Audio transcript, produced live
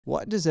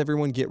What does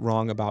everyone get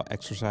wrong about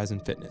exercise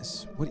and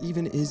fitness? What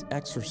even is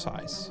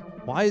exercise?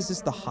 Why is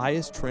this the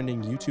highest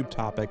trending YouTube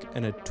topic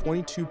in a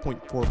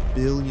 $22.4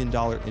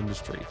 billion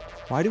industry?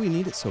 Why do we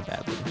need it so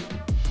badly?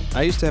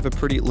 I used to have a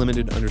pretty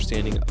limited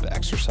understanding of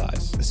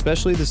exercise,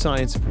 especially the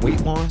science of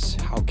weight loss,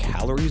 how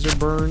calories are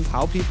burned,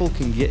 how people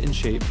can get in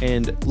shape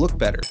and look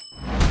better.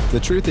 The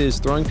truth is,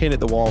 throwing paint at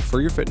the wall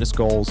for your fitness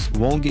goals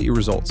won't get you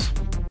results.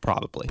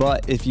 Probably.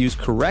 But if used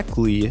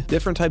correctly,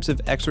 different types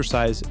of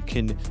exercise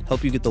can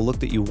help you get the look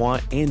that you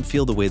want and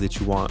feel the way that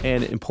you want.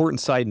 And important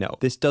side note,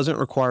 this doesn't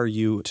require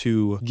you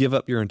to give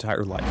up your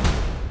entire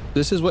life.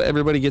 This is what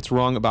everybody gets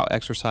wrong about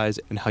exercise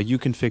and how you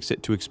can fix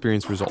it to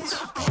experience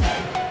results.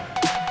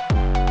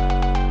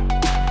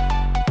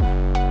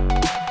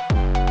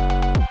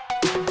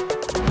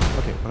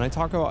 When I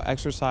talk about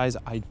exercise,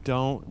 I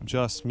don't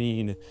just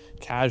mean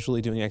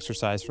casually doing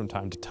exercise from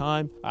time to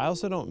time. I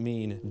also don't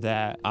mean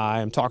that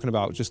I'm talking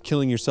about just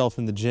killing yourself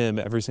in the gym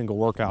every single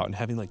workout and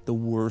having like the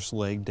worst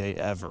leg day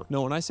ever.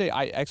 No, when I say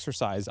I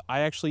exercise, I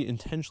actually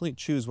intentionally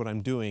choose what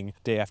I'm doing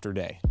day after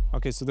day.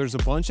 Okay, so there's a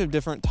bunch of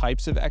different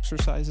types of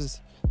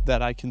exercises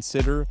that I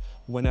consider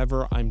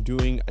whenever I'm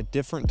doing a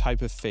different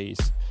type of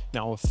phase.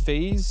 Now, a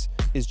phase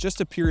is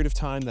just a period of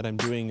time that I'm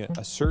doing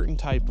a certain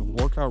type of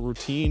workout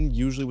routine,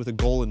 usually with a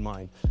goal in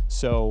mind.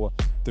 So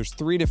there's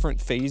three different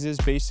phases,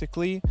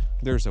 basically.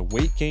 There's a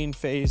weight gain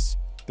phase,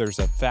 there's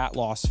a fat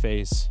loss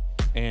phase,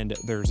 and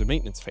there's a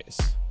maintenance phase.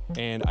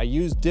 And I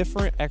use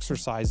different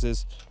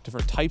exercises,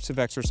 different types of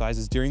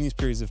exercises during these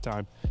periods of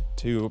time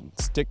to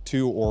stick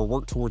to or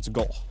work towards a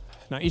goal.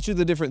 Now, each of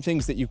the different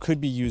things that you could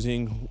be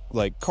using,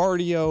 like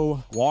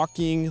cardio,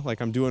 walking,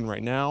 like I'm doing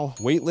right now,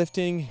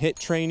 weightlifting, HIIT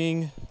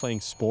training,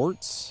 playing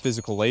sports,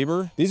 physical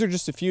labor. These are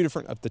just a few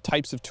different of the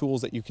types of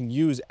tools that you can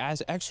use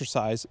as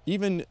exercise.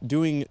 Even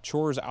doing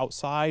chores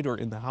outside or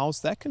in the house,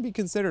 that can be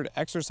considered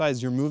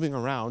exercise. You're moving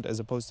around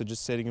as opposed to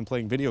just sitting and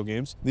playing video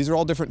games. These are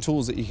all different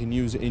tools that you can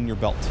use in your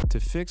belt.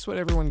 To fix what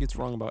everyone gets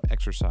wrong about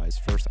exercise,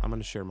 first, I'm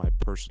gonna share my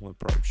personal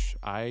approach.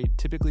 I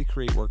typically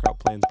create workout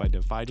plans by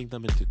dividing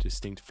them into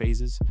distinct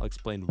phases. I'll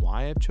explain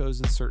why I've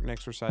chosen certain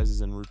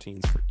exercises and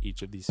routines for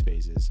each of these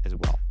phases as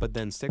well. But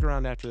then stick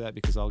around after that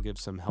because I'll give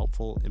some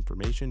helpful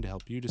information to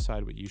help you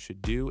decide what you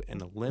should do and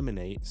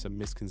eliminate some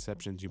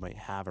misconceptions you might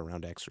have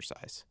around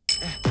exercise.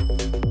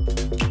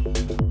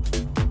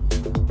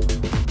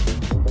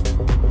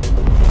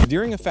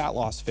 During a fat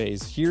loss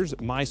phase, here's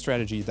my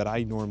strategy that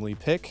I normally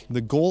pick.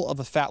 The goal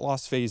of a fat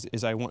loss phase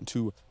is I want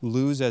to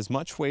lose as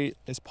much weight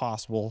as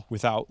possible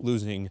without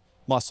losing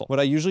muscle. What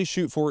I usually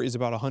shoot for is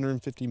about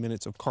 150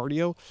 minutes of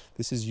cardio.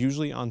 This is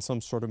usually on some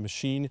sort of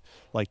machine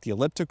like the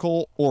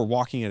elliptical or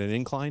walking at an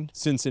incline,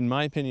 since in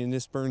my opinion,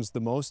 this burns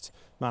the most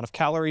amount of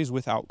calories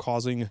without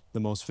causing the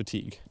most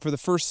fatigue. For the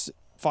first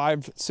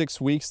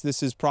 5-6 weeks,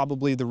 this is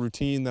probably the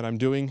routine that I'm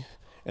doing.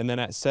 And then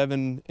at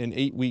 7 and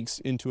 8 weeks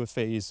into a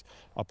phase,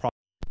 I'll probably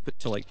put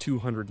to like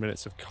 200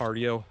 minutes of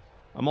cardio.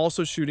 I'm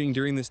also shooting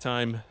during this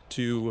time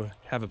to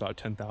have about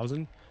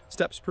 10,000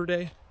 steps per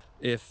day.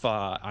 If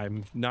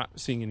I'm not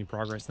seeing any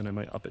progress, then I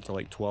might up it to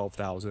like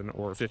 12,000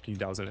 or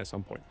 15,000 at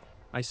some point.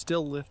 I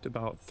still lift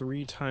about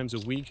 3 times a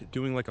week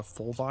doing like a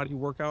full body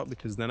workout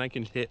because then I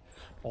can hit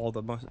all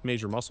the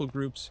major muscle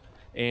groups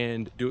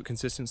and do it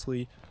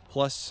consistently.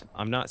 Plus,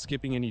 I'm not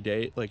skipping any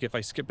day. Like if I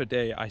skip a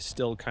day, I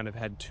still kind of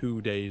had 2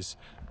 days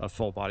of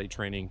full body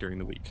training during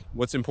the week.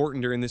 What's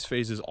important during this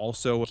phase is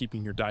also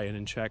keeping your diet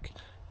in check.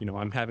 You know,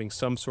 I'm having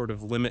some sort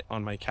of limit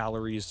on my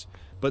calories,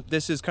 but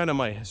this is kind of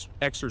my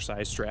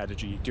exercise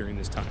strategy during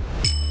this time.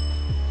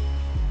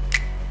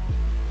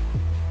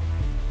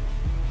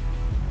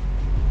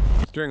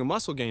 During a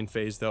muscle gain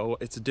phase though,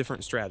 it's a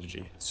different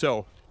strategy.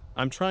 So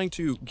I'm trying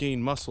to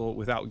gain muscle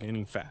without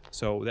gaining fat.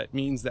 So that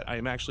means that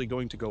I'm actually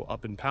going to go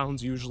up in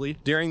pounds usually.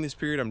 During this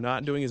period, I'm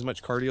not doing as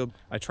much cardio.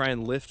 I try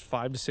and lift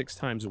 5 to 6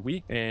 times a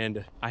week,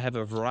 and I have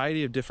a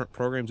variety of different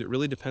programs. It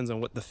really depends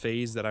on what the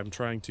phase that I'm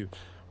trying to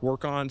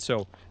work on.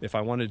 So if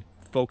I want to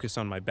focus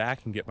on my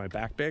back and get my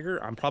back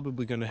bigger, I'm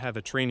probably going to have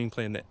a training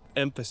plan that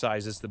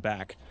emphasizes the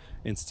back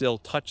and still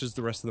touches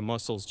the rest of the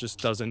muscles, just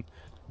doesn't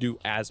do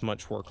as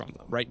much work on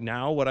them. Right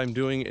now, what I'm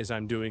doing is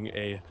I'm doing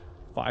a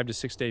 5 to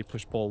 6 day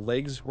push-pull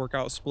legs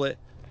workout split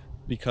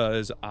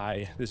because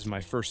this is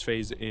my first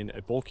phase in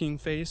a bulking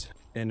phase,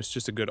 and it's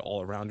just a good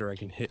all-arounder. I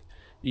can hit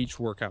each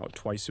workout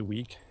twice a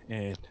week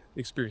and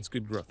experience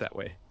good growth that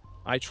way.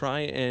 I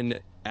try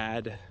and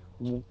add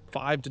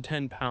 5 to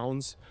 10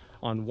 pounds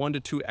on 1 to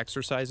 2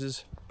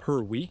 exercises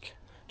per week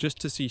just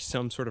to see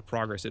some sort of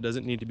progress. It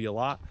doesn't need to be a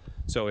lot.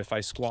 So if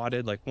I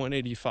squatted like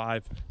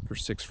 185 for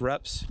 6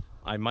 reps,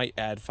 I might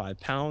add 5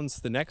 pounds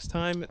the next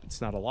time.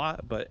 It's not a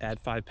lot, but add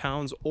 5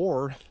 pounds,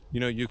 or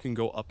you can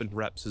go up in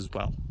reps as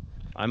well.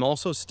 I'm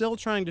also still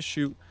trying to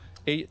shoot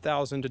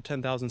 8,000 to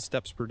 10,000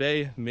 steps per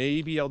day.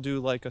 Maybe I'll do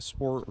like a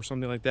sport or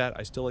something like that.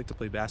 I still like to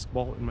play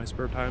basketball in my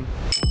spare time.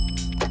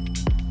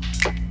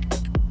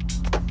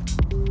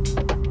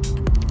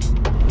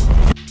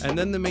 And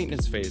then the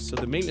maintenance phase. So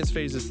the maintenance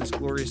phase is this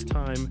glorious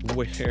time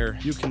where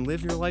you can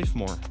live your life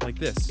more like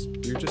this.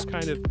 You're just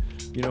kind of,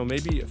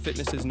 maybe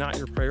fitness is not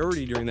your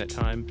priority during that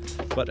time,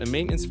 but a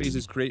maintenance phase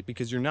is great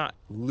because you're not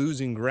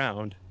losing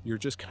ground. You're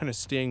just kind of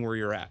staying where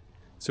you're at.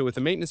 So with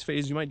the maintenance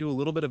phase, you might do a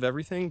little bit of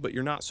everything, but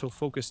you're not so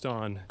focused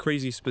on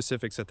crazy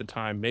specifics at the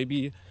time.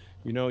 Maybe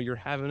you're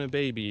having a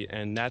baby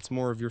and that's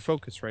more of your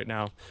focus right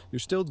now. You're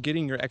still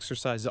getting your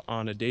exercise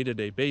on a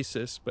day-to-day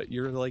basis, but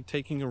you're like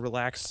taking a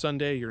relaxed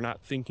Sunday. You're not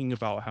thinking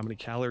about how many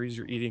calories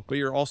you're eating, but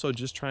you're also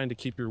just trying to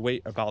keep your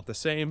weight about the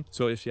same.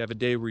 So if you have a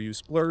day where you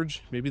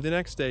splurge, maybe the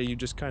next day you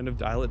just kind of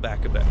dial it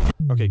back a bit.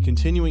 Okay,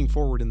 continuing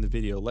forward in the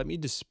video, let me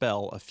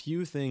dispel a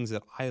few things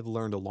that I have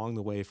learned along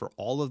the way for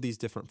all of these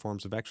different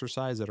forms of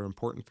exercise that are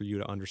important for you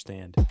to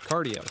understand.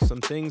 Cardio,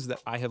 some things that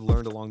I have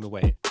learned along the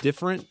way.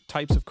 Different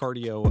types of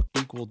cardio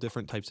equal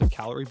different types of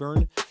calorie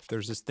burn.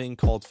 There's this thing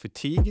called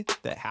fatigue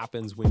that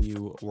happens when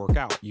you work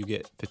out. You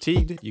get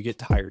fatigued, you get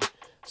tired.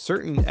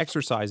 Certain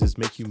exercises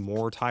make you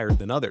more tired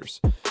than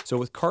others. So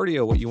with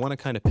cardio, what you want to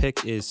kind of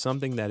pick is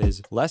something that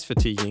is less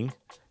fatiguing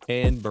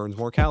and burns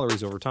more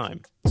calories over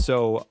time.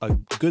 So a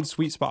good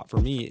sweet spot for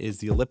me is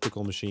the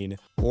elliptical machine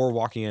or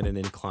walking at an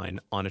incline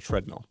on a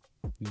treadmill.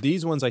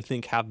 These ones I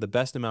think have the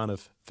best amount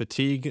of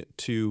fatigue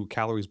to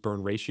calories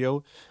burn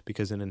ratio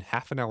because in a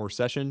half an hour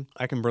session,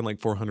 I can burn like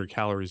 400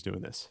 calories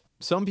doing this.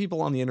 Some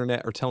people on the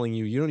internet are telling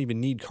you don't even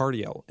need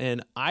cardio.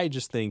 And I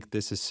just think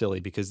this is silly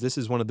because this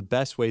is one of the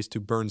best ways to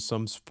burn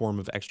some form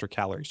of extra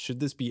calories. Should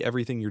this be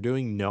everything you're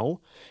doing?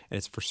 No. And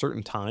it's for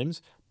certain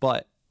times,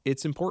 but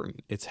it's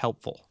important. It's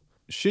helpful.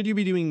 Should you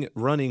be doing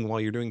running while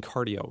you're doing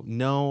cardio?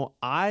 No,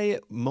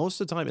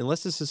 most of the time,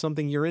 unless this is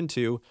something you're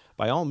into,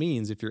 by all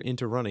means, if you're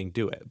into running,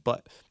 do it.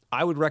 But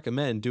I would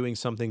recommend doing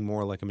something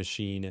more like a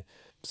machine,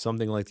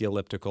 something like the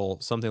elliptical,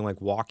 something like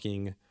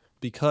walking,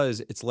 because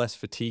it's less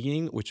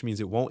fatiguing, which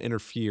means it won't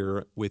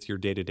interfere with your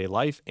day-to-day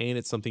life, and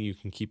it's something you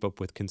can keep up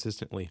with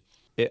consistently.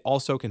 It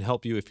also can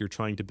help you if you're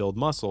trying to build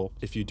muscle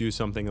if you do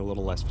something a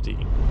little less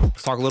fatiguing.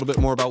 Let's talk a little bit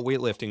more about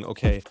weightlifting.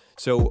 Okay,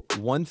 so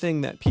one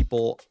thing that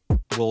people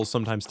will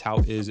sometimes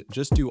tout is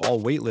just do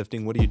all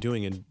weightlifting. What are you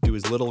doing? And do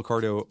as little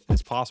cardio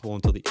as possible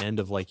until the end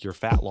of like your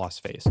fat loss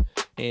phase.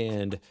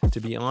 And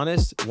to be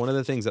honest, one of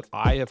the things that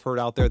I have heard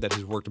out there that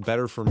has worked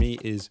better for me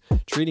is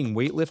treating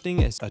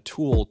weightlifting as a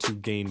tool to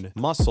gain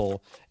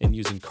muscle and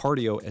using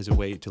cardio as a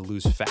way to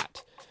lose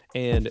fat.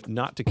 And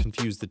not to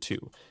confuse the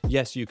two.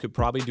 Yes, you could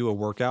probably do a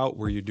workout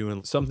where you're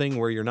doing something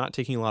where you're not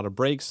taking a lot of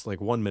breaks, like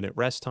 1 minute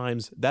rest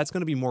times. That's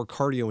going to be more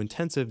cardio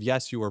intensive.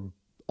 Yes, you are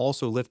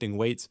also lifting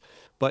weights,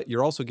 but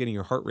you're also getting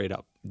your heart rate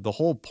up. The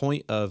whole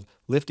point of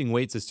lifting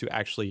weights is to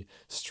actually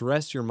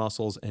stress your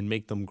muscles and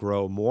make them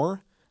grow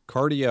more.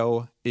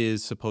 Cardio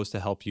is supposed to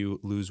help you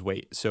lose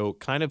weight. So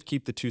kind of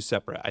keep the two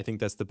separate. I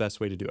think that's the best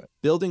way to do it.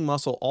 Building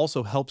muscle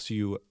also helps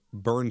you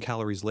burn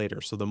calories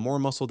later. So the more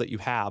muscle that you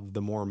have,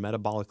 the more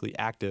metabolically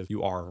active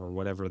you are, or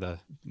whatever the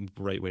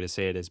right way to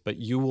say it is. But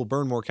you will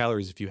burn more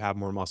calories if you have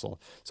more muscle.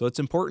 So it's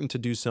important to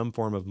do some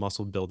form of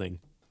muscle building.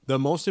 The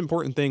most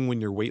important thing when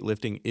you're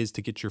weightlifting is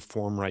to get your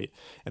form right.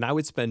 And I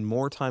would spend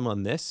more time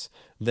on this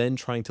than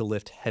trying to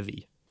lift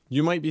heavy.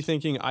 You might be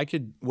thinking,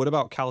 what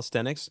about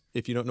calisthenics?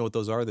 If you don't know what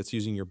those are, that's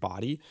using your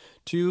body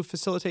to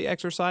facilitate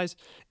exercise.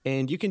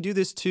 And you can do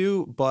this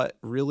too, but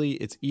really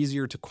it's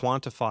easier to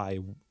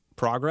quantify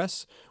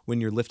progress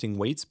when you're lifting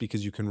weights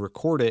because you can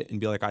record it and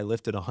be like, I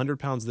lifted 100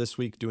 pounds this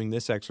week doing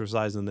this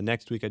exercise, and the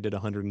next week I did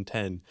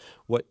 110.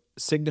 What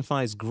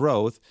signifies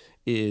growth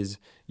is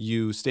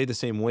you stay the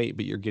same weight,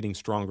 but you're getting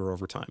stronger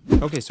over time.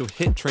 Okay, so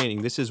HIIT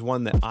training. This is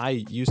one that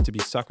I used to be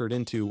suckered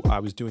into. I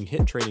was doing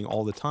HIIT training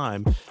all the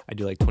time. I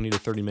do like 20 to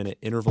 30 minute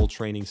interval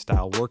training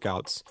style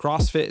workouts.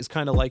 CrossFit is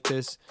kind of like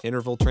this.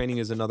 Interval training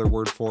is another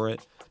word for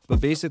it. But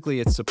basically,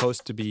 it's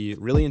supposed to be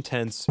really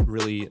intense,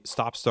 really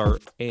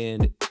stop-start.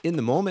 And in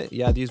the moment,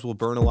 yeah, these will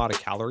burn a lot of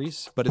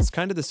calories, but it's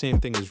kind of the same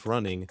thing as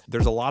running.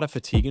 There's a lot of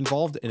fatigue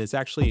involved, and it's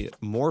actually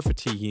more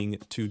fatiguing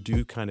to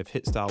do kind of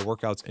HIIT-style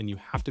workouts, and you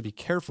have to be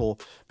careful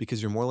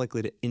because you're more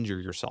likely to injure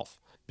yourself.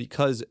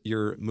 Because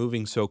you're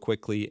moving so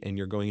quickly and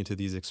you're going into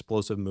these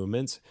explosive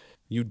movements,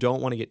 you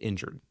don't want to get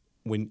injured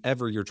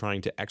whenever you're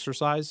trying to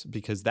exercise,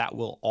 because that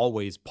will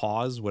always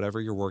pause whatever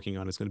you're working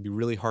on. It's going to be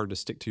really hard to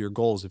stick to your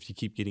goals if you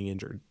keep getting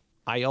injured.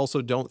 I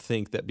also don't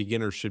think that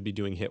beginners should be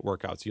doing HIIT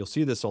workouts. You'll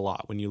see this a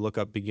lot when you look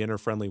up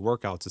beginner-friendly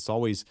workouts. It's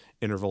always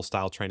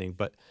interval-style training,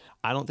 but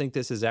I don't think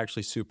this is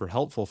actually super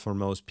helpful for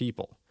most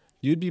people.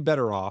 You'd be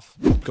better off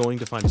going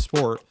to find a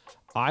sport.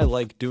 I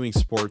like doing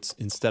sports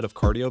instead of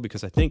cardio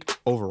because I think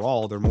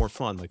overall they're more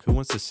fun. Like, who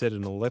wants to sit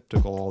in an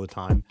elliptical all the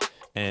time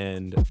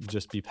and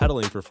just be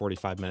pedaling for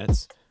 45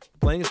 minutes?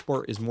 Playing a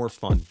sport is more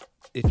fun.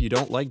 If you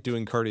don't like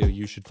doing cardio,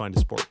 you should find a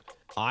sport.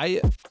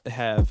 I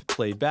have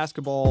played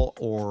basketball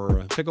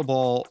or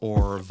pickleball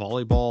or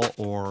volleyball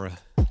or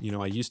You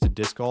know, I used to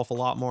disc golf a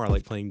lot more. I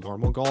like playing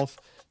normal golf,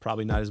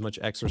 probably not as much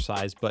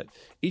exercise, but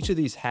each of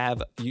these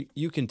have,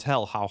 you can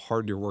tell how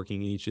hard you're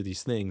working in each of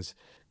these things.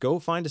 Go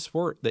find a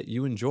sport that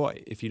you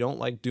enjoy. If you don't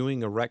like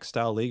doing a rec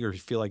style league, or if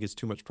you feel like it's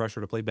too much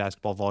pressure to play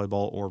basketball,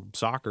 volleyball, or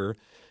soccer,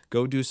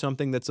 go do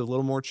something that's a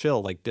little more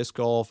chill, like disc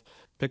golf,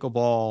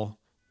 pickleball,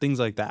 things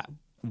like that.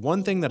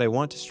 One thing that I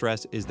want to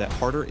stress is that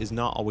harder is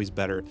not always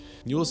better.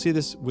 You will see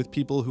this with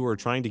people who are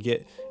trying to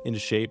get into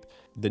shape,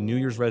 the New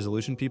Year's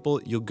resolution people.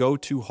 You'll go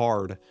too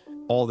hard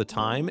all the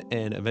time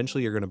and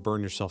eventually you're going to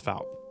burn yourself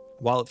out.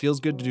 While it feels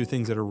good to do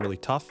things that are really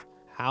tough,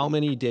 how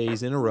many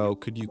days in a row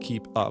could you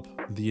keep up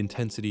the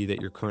intensity that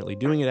you're currently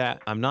doing it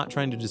at? I'm not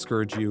trying to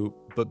discourage you,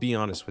 but be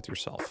honest with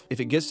yourself. If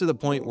it gets to the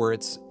point where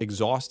it's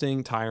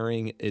exhausting,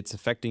 tiring, it's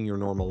affecting your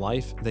normal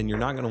life, then you're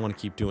not going to want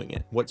to keep doing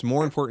it. What's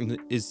more important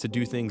is to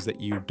do things that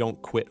you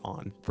don't quit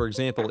on. For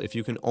example, if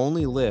you can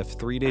only lift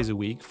 3 days a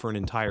week for an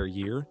entire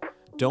year,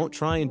 don't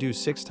try and do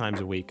 6 times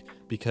a week,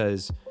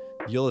 because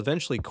you'll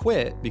eventually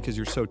quit because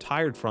you're so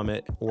tired from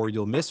it, or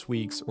you'll miss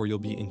weeks, or you'll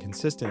be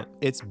inconsistent.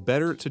 It's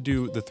better to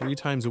do the 3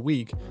 times a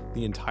week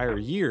the entire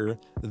year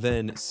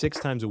than 6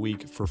 times a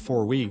week for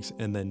 4 weeks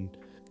and then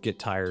get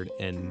tired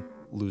and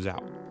lose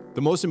out.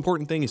 The most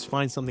important thing is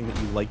find something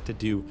that you like to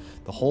do.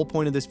 The whole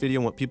point of this video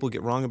and what people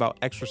get wrong about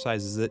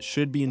exercise is that it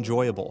should be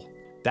enjoyable.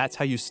 That's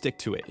how you stick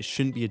to it. It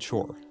shouldn't be a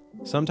chore.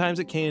 Sometimes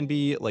it can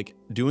be like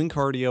doing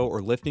cardio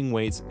or lifting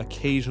weights.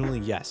 Occasionally,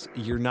 yes,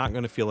 you're not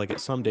going to feel like it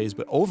some days,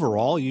 but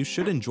overall, you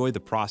should enjoy the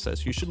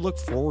process. You should look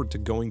forward to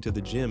going to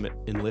the gym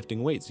and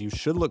lifting weights. You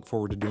should look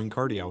forward to doing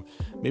cardio.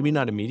 Maybe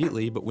not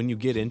immediately, but when you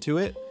get into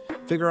it,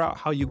 figure out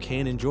how you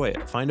can enjoy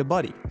it. Find a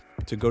buddy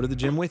to go to the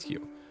gym with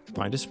you.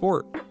 Find a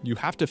sport. You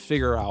have to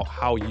figure out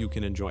how you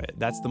can enjoy it.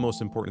 That's the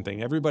most important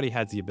thing. Everybody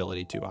has the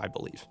ability to, I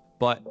believe,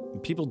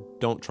 but people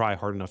don't try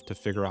hard enough to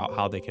figure out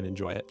how they can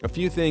enjoy it. A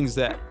few things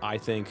that I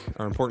think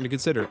are important to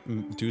consider.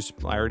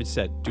 I already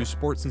said, do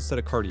sports instead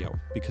of cardio,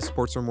 because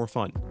sports are more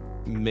fun.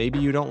 Maybe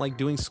you don't like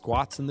doing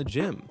squats in the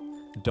gym.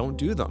 Don't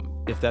do them.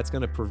 If that's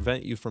going to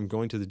prevent you from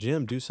going to the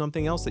gym, do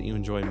something else that you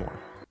enjoy more,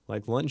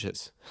 like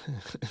lunges.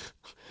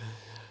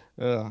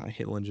 I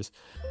hate lunges.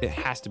 It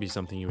has to be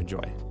something you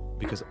enjoy,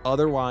 because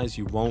otherwise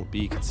you won't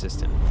be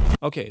consistent.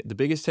 Okay, the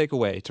biggest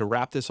takeaway to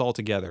wrap this all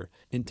together: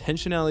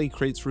 intentionality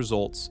creates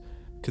results,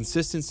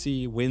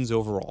 consistency wins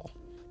overall.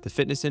 The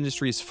fitness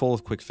industry is full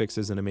of quick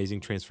fixes and amazing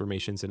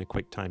transformations in a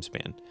quick time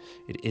span.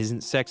 It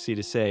isn't sexy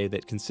to say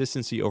that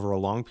consistency over a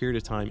long period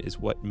of time is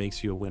what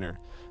makes you a winner,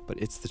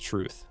 but it's the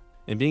truth.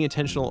 And being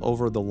intentional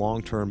over the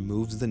long term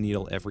moves the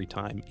needle every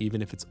time,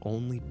 even if it's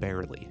only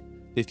barely.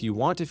 If you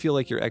want to feel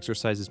like your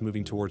exercise is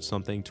moving towards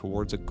something,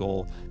 towards a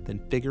goal, then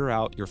figure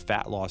out your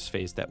fat loss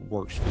phase that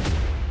works for you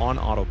on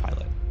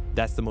autopilot.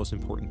 That's the most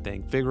important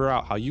thing. Figure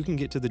out how you can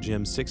get to the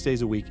gym 6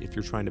 days a week if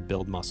you're trying to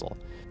build muscle.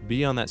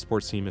 Be on that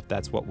sports team if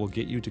that's what will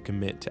get you to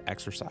commit to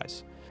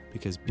exercise.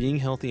 Because being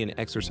healthy and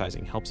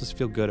exercising helps us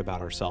feel good about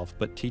ourselves,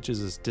 but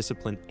teaches us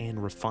discipline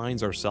and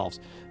refines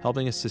ourselves,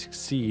 helping us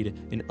succeed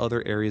in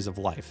other areas of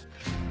life.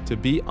 To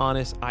be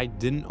honest, I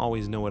didn't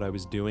always know what I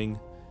was doing,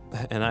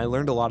 and I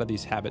learned a lot of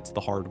these habits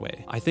the hard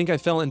way. I think I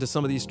fell into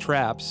some of these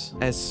traps,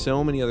 as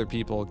so many other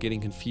people,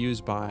 getting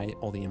confused by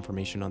all the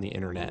information on the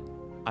internet.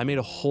 I made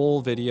a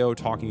whole video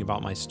talking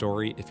about my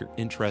story. If you're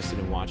interested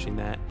in watching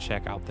that,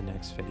 check out the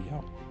next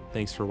video.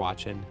 Thanks for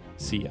watching.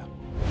 See ya.